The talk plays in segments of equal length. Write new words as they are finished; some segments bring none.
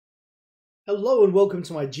Hello and welcome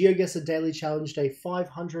to my Geoguessr Daily Challenge Day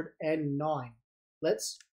 509.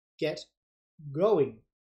 Let's get going.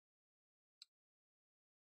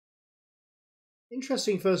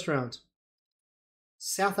 Interesting first round.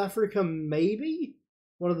 South Africa, maybe?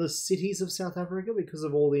 One of the cities of South Africa because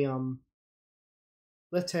of all the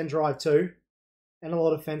left-hand drive too. And a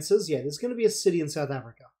lot of fences. Yeah, there's going to be a city in South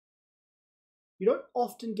Africa. You don't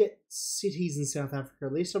often get cities in South Africa,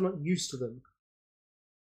 at least I'm not used to them.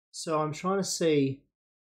 So I'm trying to see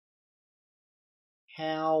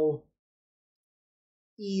how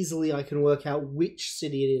easily I can work out which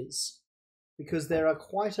city it is, because there are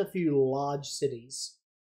quite a few large cities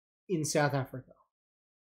in South Africa.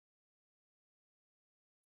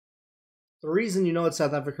 The reason you know it's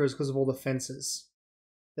South Africa is because of all the fences.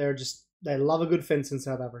 They love a good fence in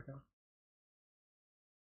South Africa.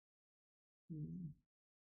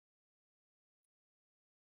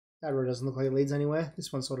 That road doesn't look like it leads anywhere.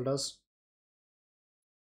 This one sort of does.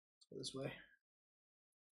 Let's go this way.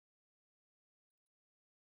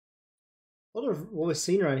 A lot of what we're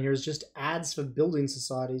seeing around here is just ads for building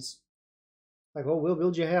societies. Like, oh, we'll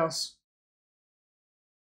build your house.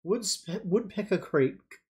 Woodpecker Creek.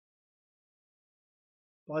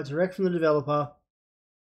 Buy direct from the developer.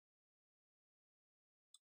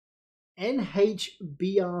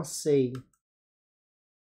 NHBRC.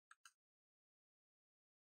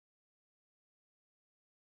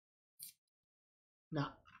 Nah.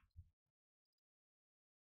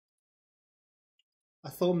 I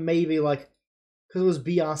thought maybe like, because it was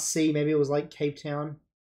BRC, maybe it was like Cape Town.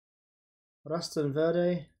 Rusten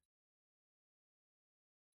Verde.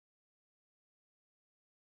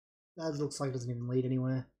 That looks like it doesn't even lead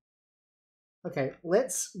anywhere. Okay,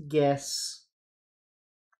 let's guess.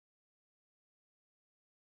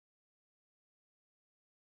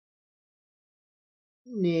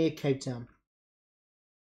 Near Cape Town.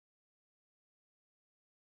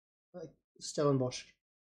 Stellenbosch.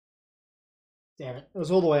 Damn it. It was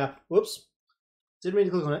all the way up. Whoops. Didn't mean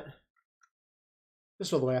to click on it.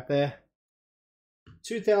 Just all the way up there.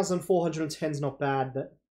 2,410 is not bad,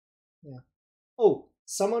 but yeah. Oh,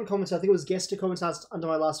 someone commented, I think it was Geoguessr commented under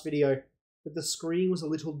my last video, that the screen was a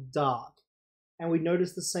little dark. And we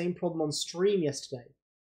noticed the same problem on stream yesterday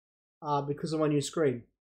because of my new screen.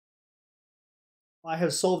 I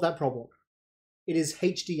have solved that problem. It is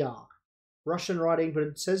HDR. Russian writing, but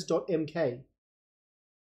it says .mk.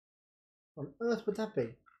 What on earth would that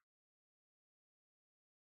be?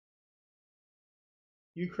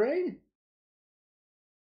 Ukraine?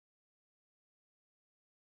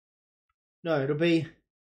 No, it'll be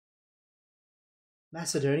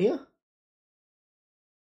Macedonia?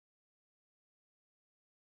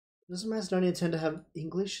 Doesn't Macedonia tend to have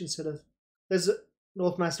English instead of... There's a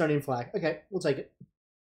North Macedonian flag. Okay, we'll take it.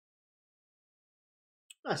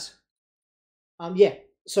 Nice. Yeah,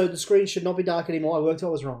 so the screen should not be dark anymore. I worked out I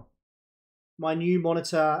was wrong. My new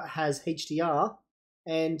monitor has HDR,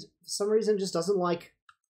 and for some reason just doesn't like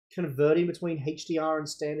converting between HDR and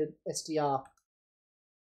standard SDR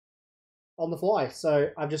on the fly. So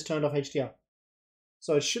I've just turned off HDR.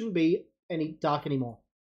 So it shouldn't be any dark anymore.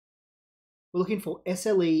 We're looking for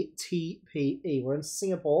SLE TPE. We're in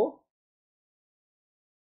Singapore.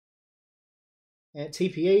 And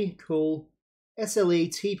TPE, cool. SLE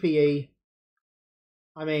TPE.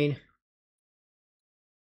 I mean,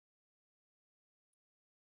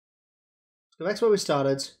 let's go back to where we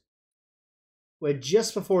started. We're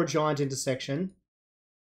just before a giant intersection.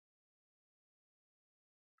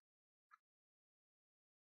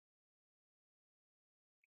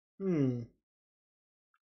 I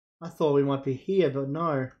thought we might be here, but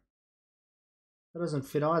no. That doesn't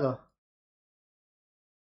fit either.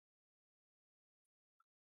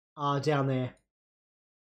 Down there.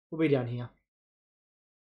 We'll be down here.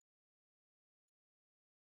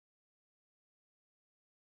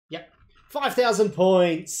 Yep. 5,000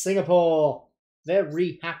 points, Singapore.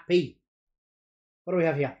 Very happy. What do we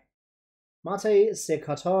have here? Mate, c'est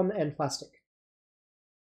carton, and plastic.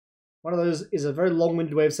 One of those is a very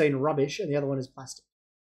long-winded way of saying rubbish, and the other one is plastic.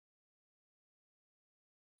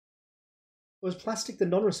 Was plastic the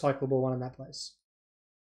non-recyclable one in that place?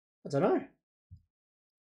 I don't know.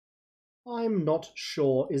 I'm not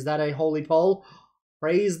sure. Is that a holy poll?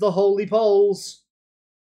 Praise the holy polls.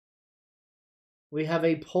 We have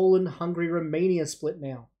a Poland, Hungary, Romania split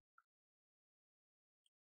now.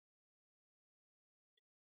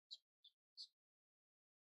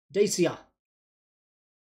 Dacia.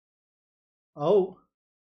 Oh.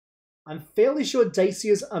 I'm fairly sure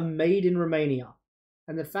Dacias are made in Romania.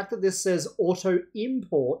 And the fact that this says auto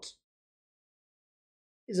import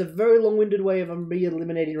is a very long-winded way of me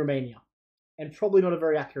eliminating Romania. And probably not a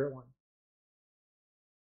very accurate one.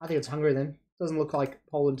 I think it's Hungary then. Doesn't look like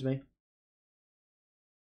Poland to me.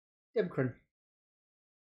 Debkrin.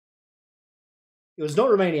 It was not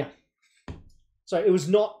Romania. Sorry, it was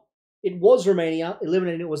not. It was Romania.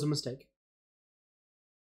 Eliminating it was a mistake.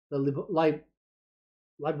 The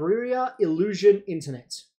Liberia Illusion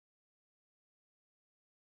Internet.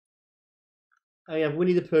 I have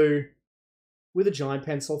Winnie the Pooh with a giant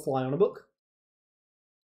pencil flying on a book.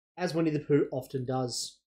 As Winnie the Pooh often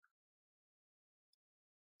does.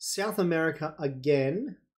 South America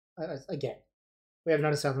again. Again. We haven't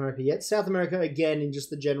had a South America yet. South America again in just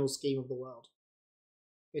the general scheme of the world.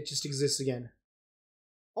 It just exists again.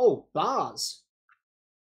 Oh, bars.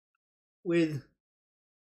 With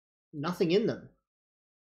nothing in them.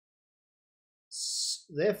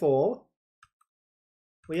 Therefore,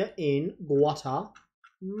 we are in Guatemala.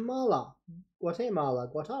 Guatemala.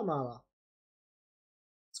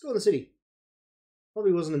 Let's go to the city.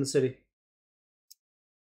 Probably wasn't in the city.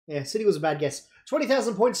 Yeah, city was a bad guess.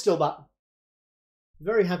 20,000 points still, but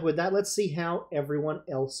very happy with that. Let's see how everyone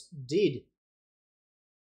else did.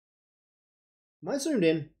 Am I zoomed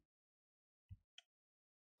in?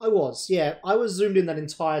 I was, yeah. I was zoomed in that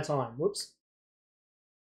entire time. Whoops.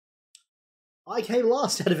 I came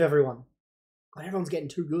last out of everyone. God, everyone's getting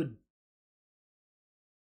too good.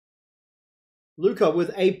 Luca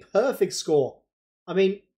with a perfect score. I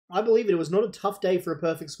mean, I believe it was not a tough day for a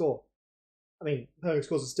perfect score. I mean, perfect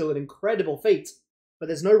scores are still an incredible feat, but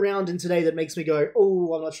there's no round in today that makes me go,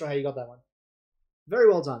 oh, I'm not sure how you got that one. Very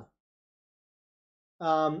well done.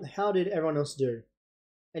 How did everyone else do?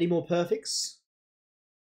 Any more perfects?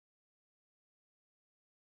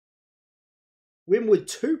 Wim with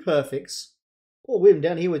 2 perfects. Poor Wim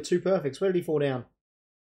down here with 2 perfects. Where did he fall down?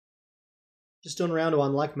 Just on round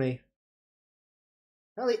 1, like me.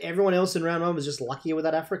 Apparently everyone else in round 1 was just luckier with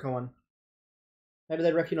that Africa one. Maybe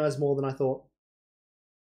they recognise more than I thought.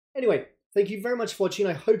 Anyway, thank you very much for watching.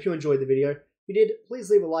 I hope you enjoyed the video. If you did, please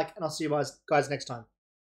leave a like, and I'll see you guys next time.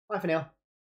 Bye for now.